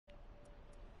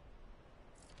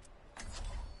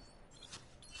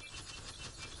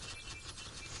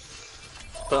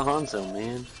put Hanzo,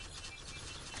 man.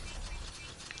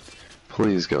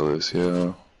 Please go,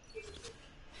 Lucio.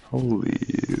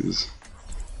 Please.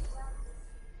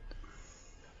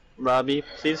 Robbie,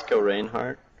 please go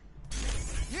Reinhardt.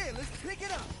 Yeah, let's pick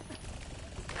it up.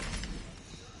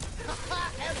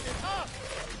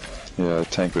 Yeah,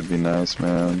 tank would be nice,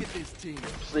 man. Look at this team.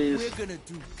 Please. We're gonna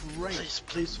do great. Please,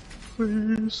 please,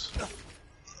 please.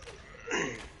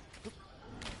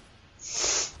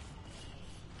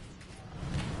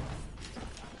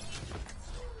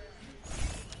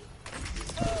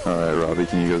 Alright, Robbie,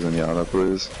 can you go Zenyatta,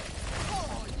 please?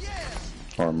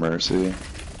 Or Mercy.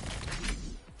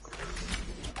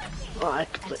 Oh, I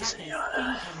could play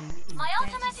Zenyatta. My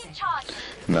ultimate is charged.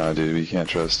 Nah, dude, we can't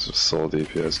trust sole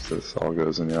DPS because this all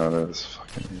goes Zenyatta. This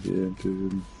fucking idiot,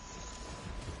 dude.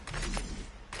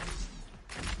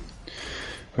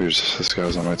 This guy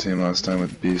was on my team last time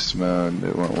with Beast Mode.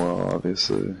 It went well,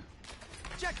 obviously.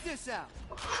 Check this out.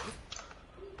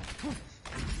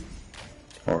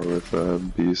 Or with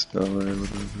Beast or whatever.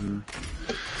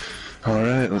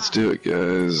 Alright, let's do it,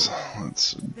 guys.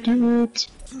 Let's do it.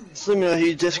 Just let me know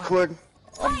your Discord.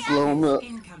 I'll blow him up.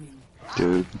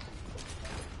 Dude.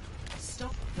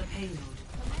 Stop the payload.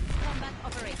 Combat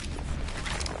operations.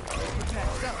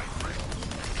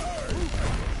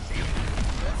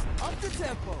 Up the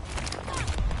tempo.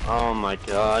 Oh my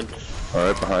god.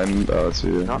 Alright, behind, it's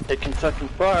you. Not picking fucking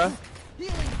far.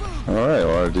 Alright,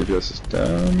 well, our DPS is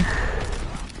down.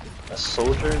 A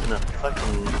soldier and a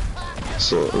fucking...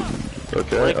 So,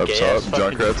 okay, What a up gay top, ass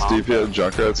fucking Junkrat's combo. DPS,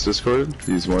 Junkrat's Discord.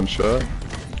 He's one shot.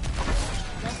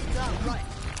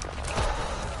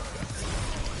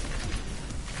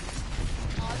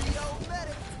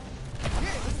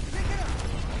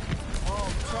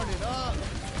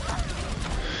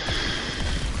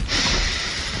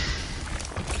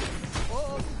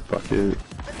 Fuck it.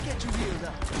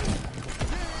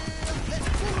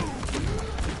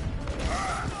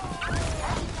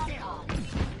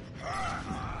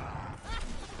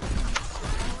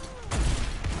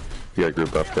 We got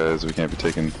group up, guys. We can't be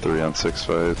taking 3-on-6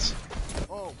 fights.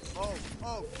 Oh,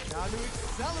 time to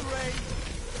accelerate.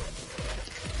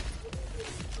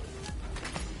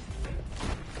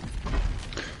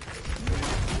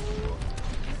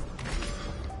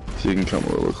 So you can come a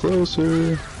little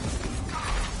closer.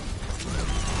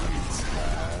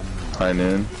 High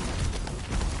noon.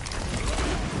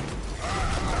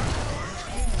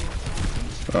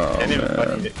 Oh, Can't even fucking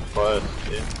man. get close,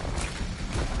 dude.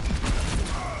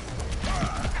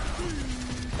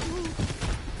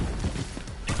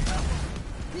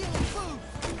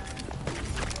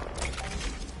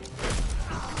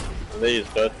 They use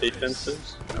both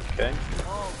defenses? Okay.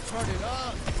 Oh, turn it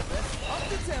up. Let's up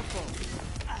the tempo.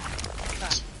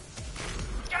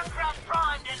 Junkrat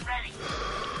primed and ready.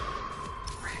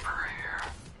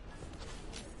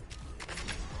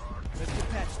 Let's get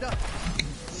patched up.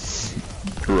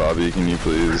 Robbie, can you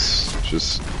please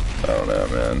just... I don't know,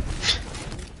 man.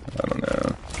 I don't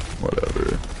know. Whatever.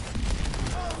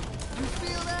 You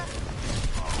feel that?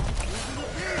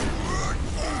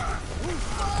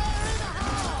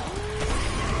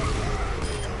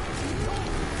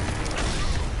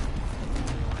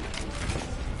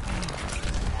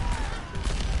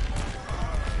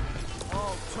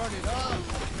 Oh, turn it up.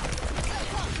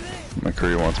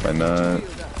 McCurry wants my nut.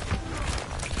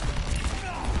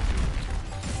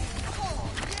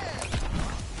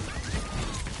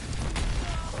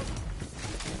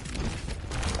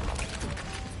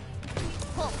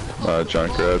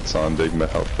 Junkrat's on Big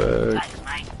Health bag.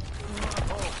 Time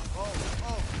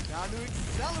to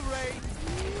accelerate.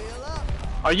 Heal up.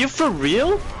 Are you for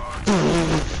real?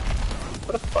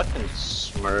 What a fucking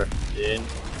smurf, dude.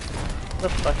 What a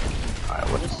fucking... Alright,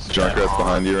 what is this? Junkrat's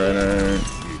behind you right now.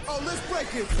 Oh, let's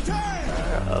break it. Turn.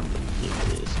 Up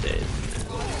these days,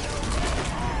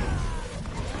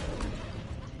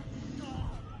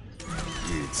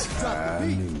 It's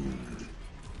time.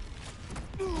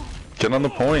 Get on the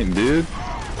point, dude.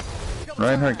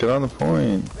 Reinhardt, get on the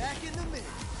point. Back in the minute.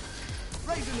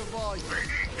 Raising the volume.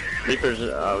 Reapers,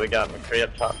 we got McCree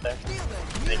up top there.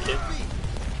 Thank you.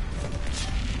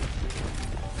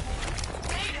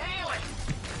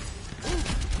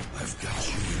 I've got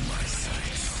you in my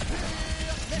sights.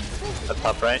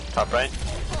 Top right, top right.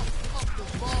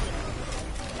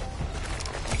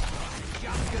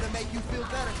 Just gonna make you feel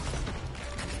better.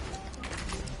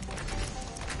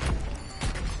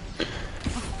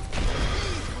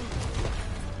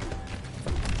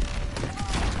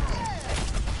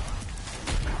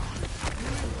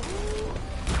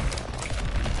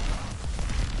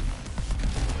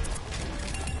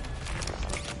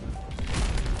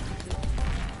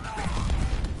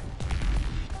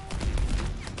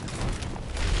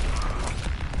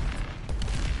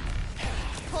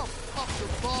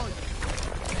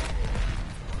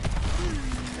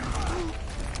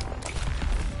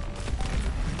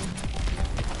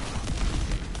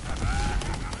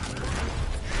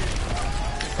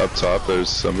 Up top, there's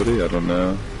somebody, I don't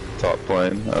know. Top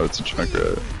plane. Oh, it's a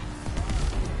Junkrat.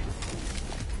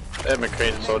 I have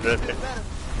McCrane and Soldier up here.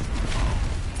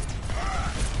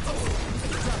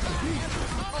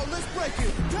 Oh, let's break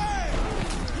it. Damn!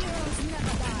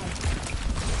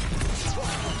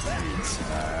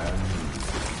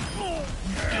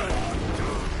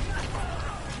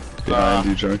 Behind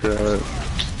you, Junkrat.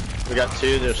 We got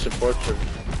two, their supports are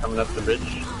coming up the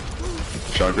bridge.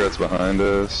 Junkrat's behind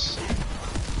us.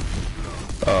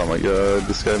 Oh my god,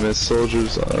 this guy missed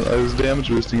soldiers. I was damage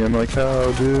boosting him like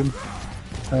how, dude?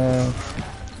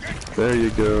 There you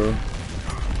go.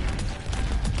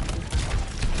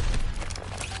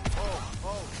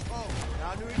 Oh,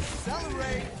 now to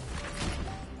accelerate.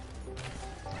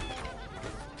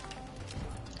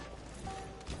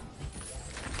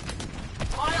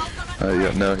 You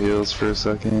got no heals for a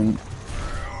second.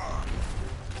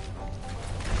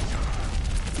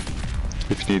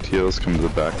 If you need heals, come to the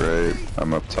back right.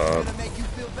 I'm up top. Gonna make you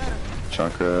feel better.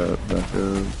 Junkrat, back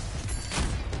up.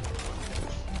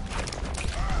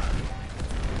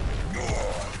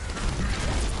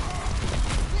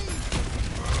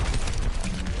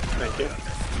 Thank you.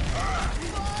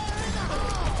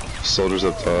 Soldiers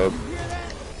up top.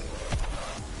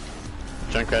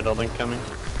 Junkrat holding coming.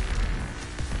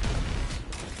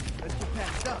 Let's get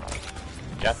patched up.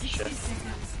 Gotcha.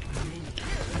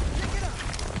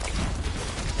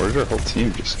 Where did our whole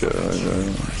team just go?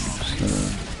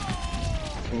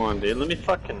 Come on, dude. Let me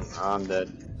fucking. Oh, I'm dead.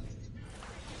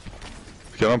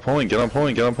 Get on point, get on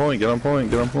point, get on point, get on point,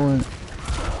 get on point.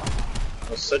 That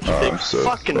was such a Oh, big I'm so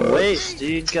fucking fucked. waste,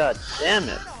 dude. God damn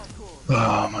it.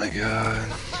 Oh my god.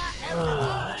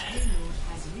 Payload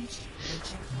has reached the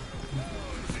checkpoint.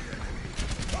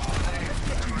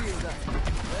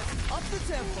 Up the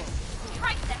tempo.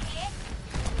 Tracer here.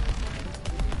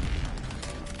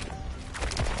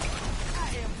 I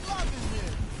am loving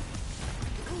this.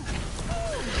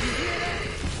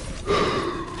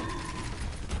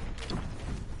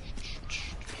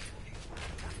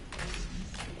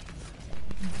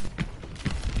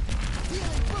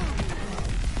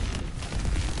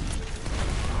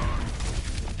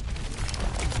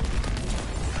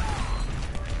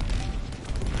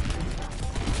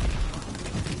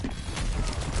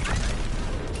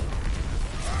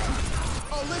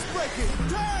 Oh, let's break it.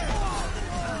 Damn!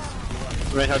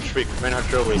 Reinhardt Shriek, Reinhardt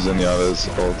Drill Week. Zenyatta's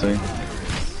ulting.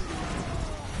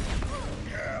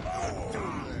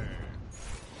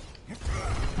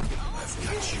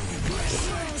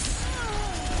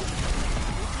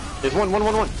 There's one.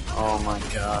 Oh my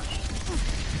gosh.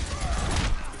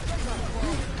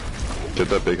 Get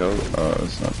that big health. Oh,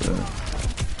 it's not there.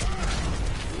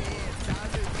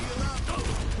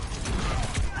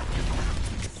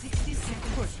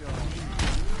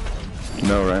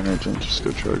 No, Reinhardt, don't just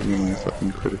go charging him with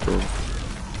fucking critical.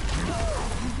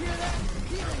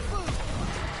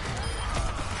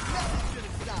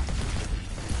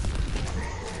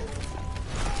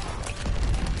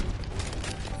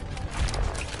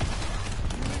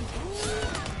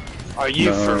 Are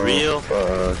you for real?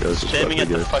 Fuck, I was just about Spamming to at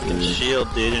the get fucking you. shield,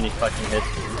 dude, and he fucking hits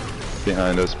me.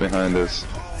 Behind us, behind us.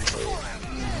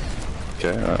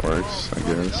 Okay, that works, I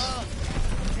guess.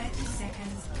 30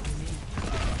 seconds remaining.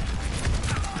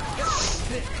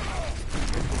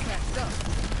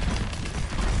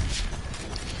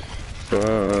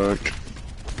 Fuck.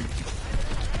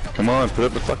 Come on, put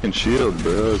up the fucking shield,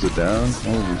 bro. Is it down?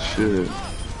 Holy shit.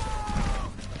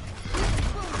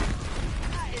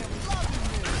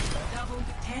 Double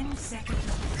 10 seconds.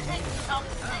 Stop,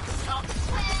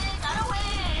 win, gotta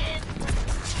win.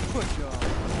 Push on.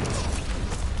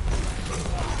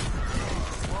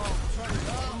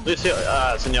 Lucio,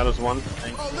 Zenyatta's one, I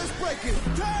think. Oh, let's break it.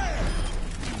 Damn!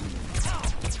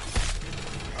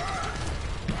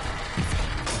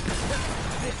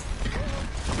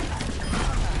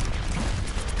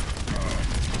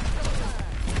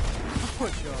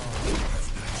 Push on.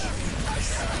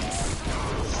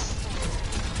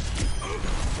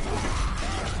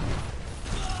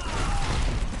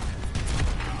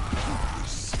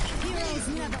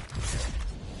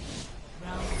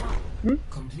 Round 1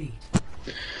 complete.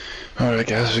 Alright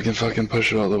guys, we can fucking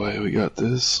push it all the way. We got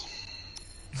this.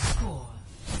 Score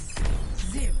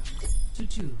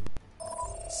 0-2.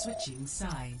 Switching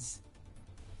sides.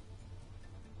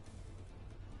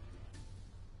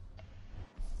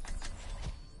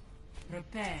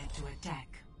 Prepare to attack.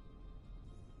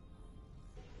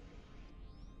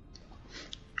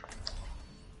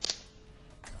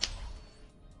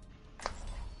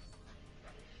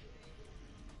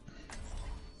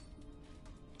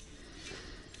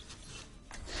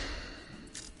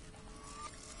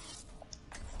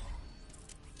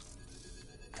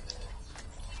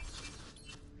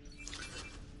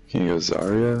 Can you go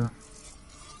Zarya?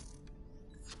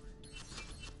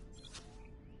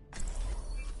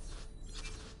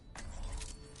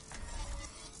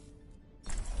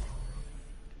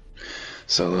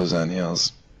 Solos on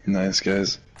heals. Nice,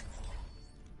 guys.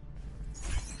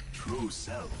 True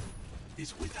self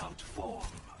is without form.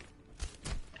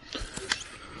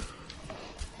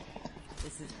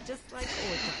 This is just like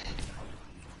old times.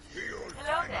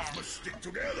 Hello there. Must stick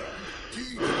together.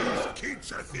 Teach these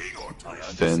kids a thing or two.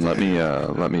 Finn, let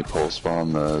me pulse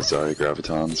bomb the Zarya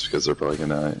Gravitons because they're probably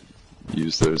gonna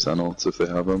use their Zen ults if they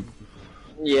have them.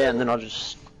 Yeah, and then I'll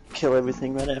just kill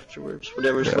everything right afterwards,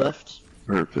 whatever's left.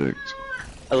 Perfect.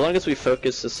 As long as we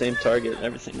focus the same target,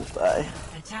 everything will die.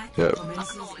 Attack Yep.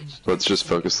 commences in Let's just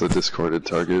focus the discorded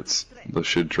targets. Those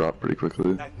should drop pretty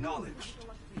quickly. Acknowledged.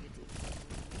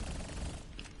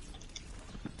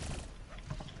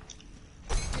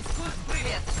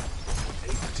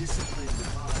 A disciplined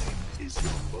mind is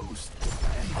your most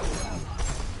dependable ally.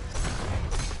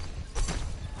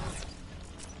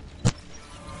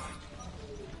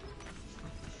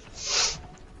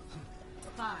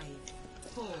 5,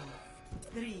 4,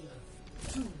 3,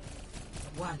 2,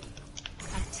 1.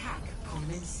 Attack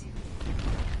commencing.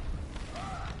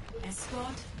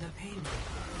 Escort the payload.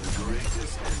 The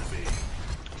greatest enemy.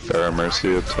 Pharah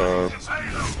Mercy up top.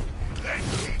 Payload. Then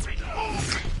keep it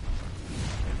moving.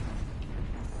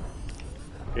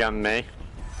 Yeah, May.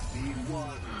 Be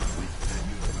one with the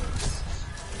universe.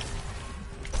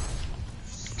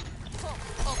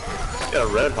 Got a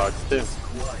Red Hawk too. Quiet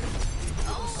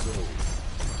for the soul.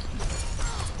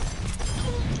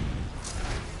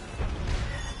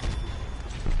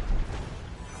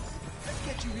 Let's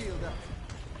get you healed up.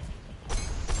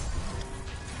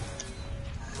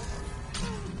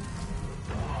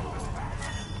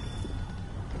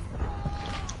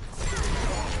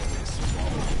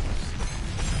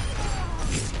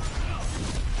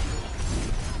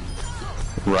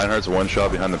 Reinhardt's one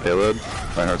shot behind the payload.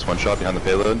 Reinhardt's one shot behind the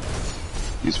payload.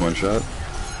 He's one shot.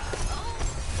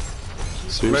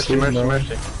 Seriously? Mercy, No?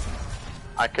 mercy.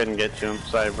 I couldn't get to him.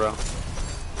 Sorry, bro.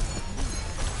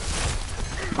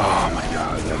 Oh my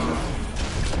god.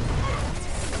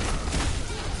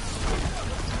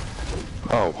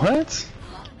 Oh, what?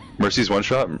 Mercy's one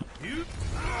shot.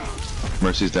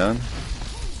 Mercy's down.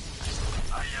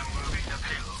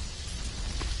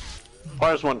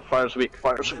 Fire's one. Fire's weak.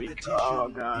 Fire's weak. Oh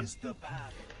god. Is the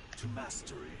path to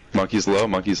mastery. Monkey's low.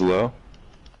 Monkey's low.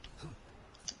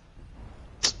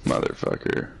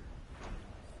 Motherfucker.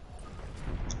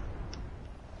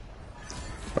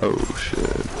 Oh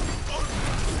shit.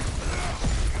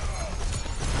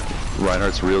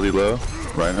 Reinhardt's really low.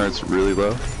 Reinhardt's really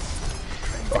low.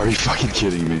 Are you fucking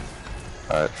kidding me?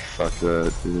 Alright, fuck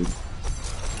that, dude.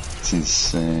 It's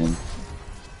insane.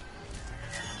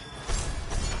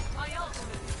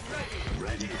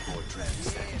 Ready for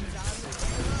transcendence.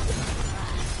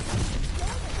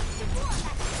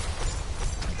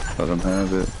 Let him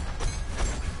have it.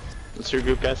 Let's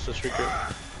regroup, guys. Let's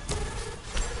regroup.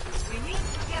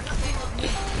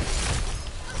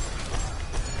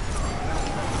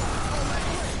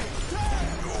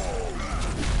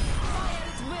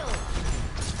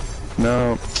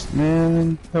 No,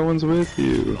 man, no one's with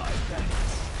you.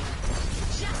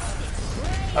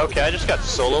 Okay, I just got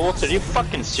solo ulted. Are you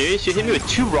fucking serious? You hit me with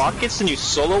 2 rockets and you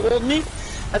solo ult me?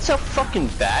 That's how fucking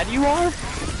bad you are?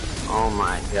 Oh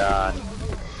my god.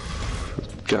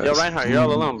 Guys, Yo, Reinhardt, you're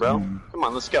all alone, bro. Come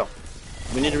on, let's go.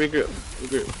 We need to regroup.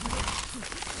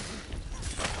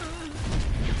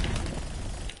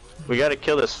 We gotta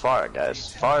kill this Far,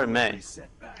 guys. Far and May.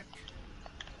 Setback.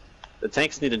 The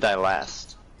tanks need to die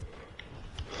last.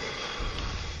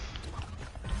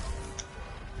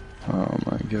 Oh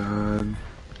my god.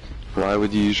 Why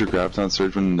would you use your Graviton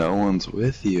Surge when no one's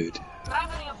with you, dude?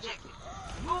 Primary objective.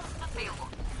 Move the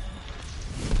payload.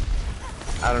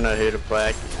 I don't know who to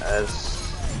play as.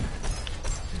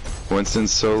 Winston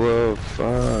solo?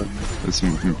 Fuck. This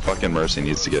fucking Mercy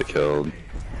needs to get killed.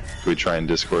 Can we try and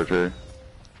Discord her?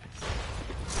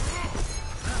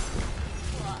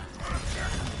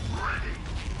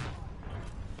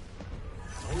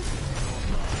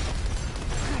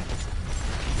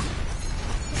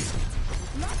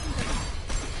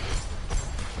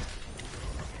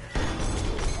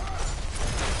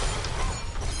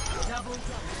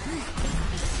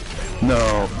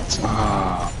 No.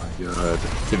 Oh my god.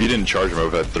 If you didn't charge him, I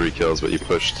would have had 3 kills, but you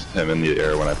pushed him in the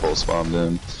air when I pulse bombed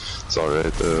him. It's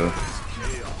alright though.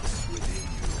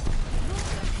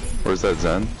 Where's that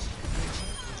Zen?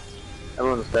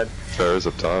 Everyone's dead. Farah's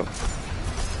up top.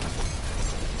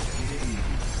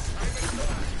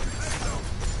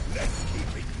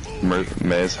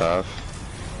 May's half.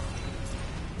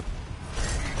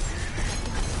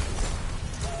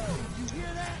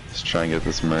 Let's try and get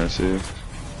this Mercy.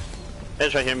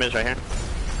 Mid's right here, mid's right here.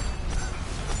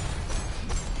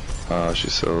 Oh,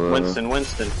 she's so low.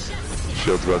 Winston.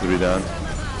 Shield's about to be down.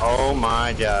 Oh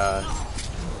my god.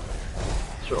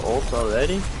 Is your ult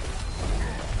already?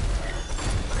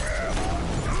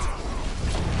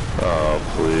 Oh,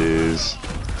 please.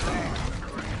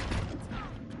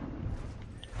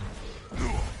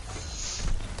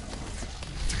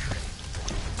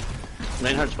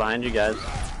 Reinhardt's behind you guys.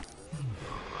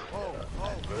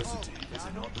 Diversity is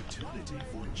an opportunity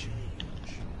for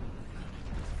change.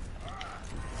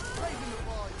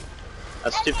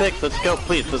 That's 2 picks. Let's go,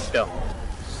 please. Let's go.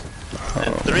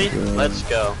 And 3. Let's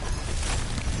go.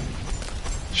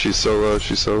 She's so low.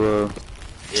 She's so low.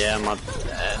 Yeah, my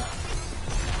bad.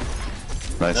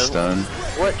 Nice stun.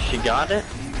 What? She got it?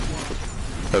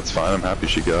 That's fine. I'm happy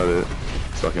she got it.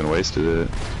 Fucking wasted it.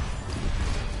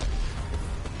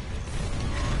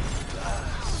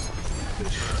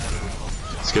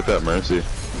 Let's get that Mercy.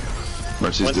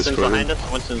 Mercy's Winston's discording. behind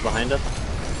us. Winston's behind us.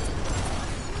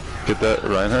 Get that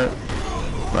Reinhardt.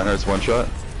 Reinhardt's one shot.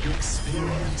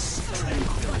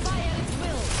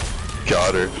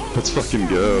 Got her. Let's fucking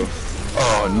go.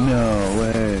 Oh no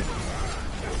way.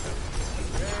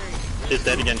 She's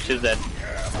dead again. She's dead.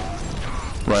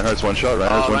 Reinhardt's one shot.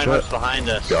 Reinhardt's one Reinhardt's shot. behind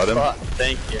us. Got him. Fuck,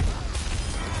 thank you.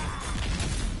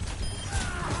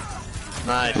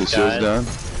 Nice, Lucio's guys. down.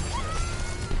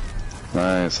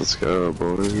 Nice. Let's go,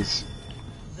 boys.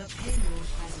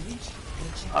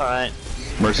 Alright.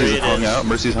 Mercy's hung out.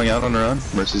 Mercy's hung out on her own.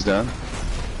 Mercy's down.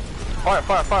 Fire.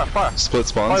 Split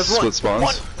spawns. Split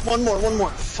spawns. One more.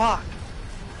 Fuck.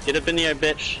 Get up in the air,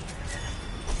 bitch.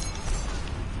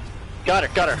 Got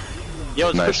her. Yo,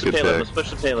 let's Nice, push the good payload. pick. Let's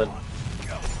push the payload.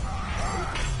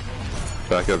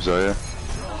 Back up, Zarya.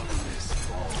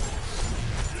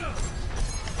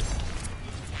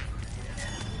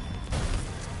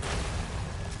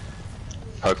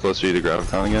 How close are you to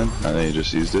Graviton again? I know you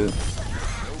just used it.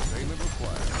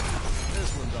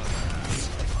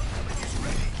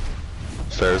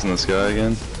 Fair's in the sky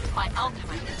again. My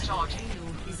ultimate is charging.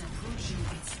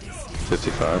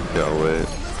 55. Okay, I'll wait.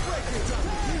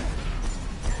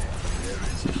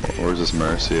 Where's this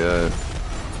Mercy at?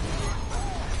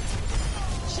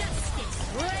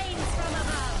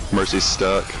 Mercy's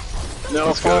stuck. No,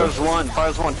 Let's fire's go. one.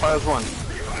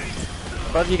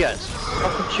 Above you guys.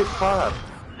 Fucking shoot fire.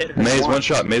 Hit her May's one once.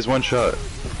 shot. May's one shot.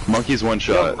 Monkey's one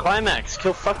Yo, shot. Climax,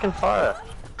 kill fucking fire.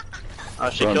 Oh,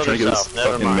 she Bro, I'm killed trying to get this herself.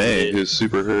 Never fucking mind. May, Dude. who's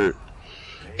super hurt.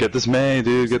 Get this May,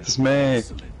 dude. Get this May.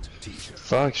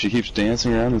 Fuck, she keeps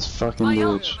dancing around this fucking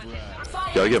bitch.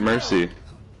 Gotta get Mercy.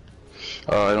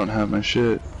 Oh, I don't have my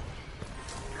shit.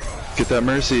 Get that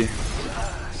Mercy.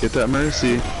 Get that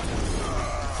Mercy.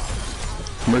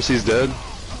 Mercy's dead.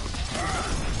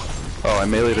 Oh, I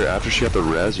meleeed her after she got the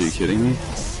res. Are you kidding me?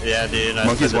 Yeah, dude. I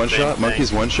Monkey's said the one same shot. thing.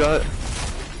 Monkey's one shot.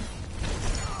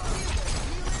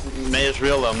 May is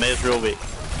real low. May is real weak.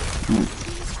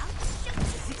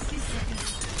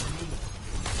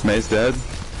 May's dead.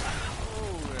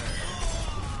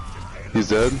 He's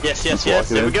dead. Yes. Let's There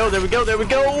walk it we in.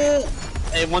 go.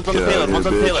 Hey, one's on the Get out payload. of One's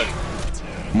on the here, payload.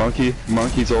 bitch.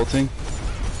 Monkey's ulting.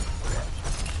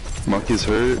 Monkey's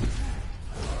hurt.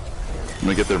 I'm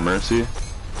gonna get their Mercy.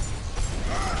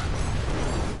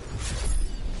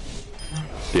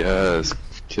 Yes,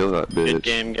 kill that bitch. Good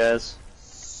game, guys.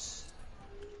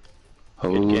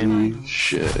 Holy game.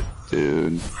 shit,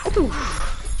 dude.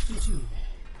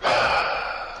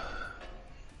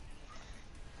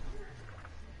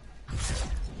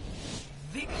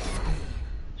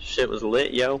 Shit was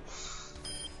lit, yo.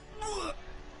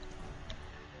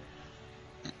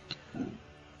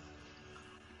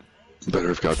 Better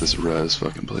have got this res,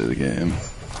 fucking play the game.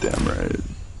 Damn right.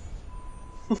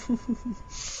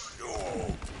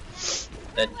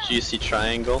 That juicy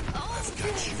triangle.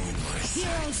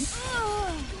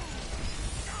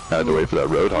 I had to wait for that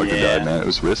Roadhog to Yeah. die, man. It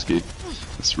was risky.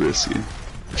 It's risky.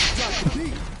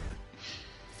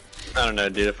 I don't know,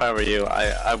 dude. If I were you,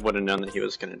 I would have known that he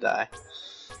was gonna die.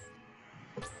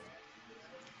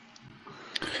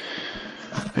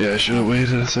 Yeah, I should have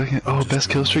waited a second. Oh, best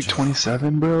kill streak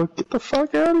 27, bro. Get the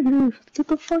fuck out of here. Get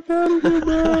the fuck out of here,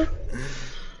 bro.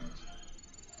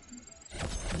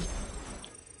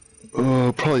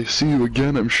 I'll probably see you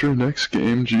again, I'm sure, next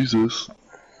game. Jesus.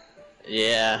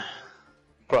 Yeah,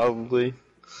 probably.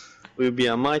 We'd be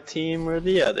on my team or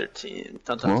the other team.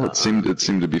 Dun, dun, Well, dun. it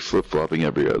seemed to be flip-flopping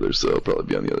every other, so I'll probably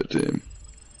be on the other team.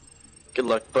 Good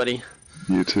luck, buddy.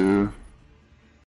 You too.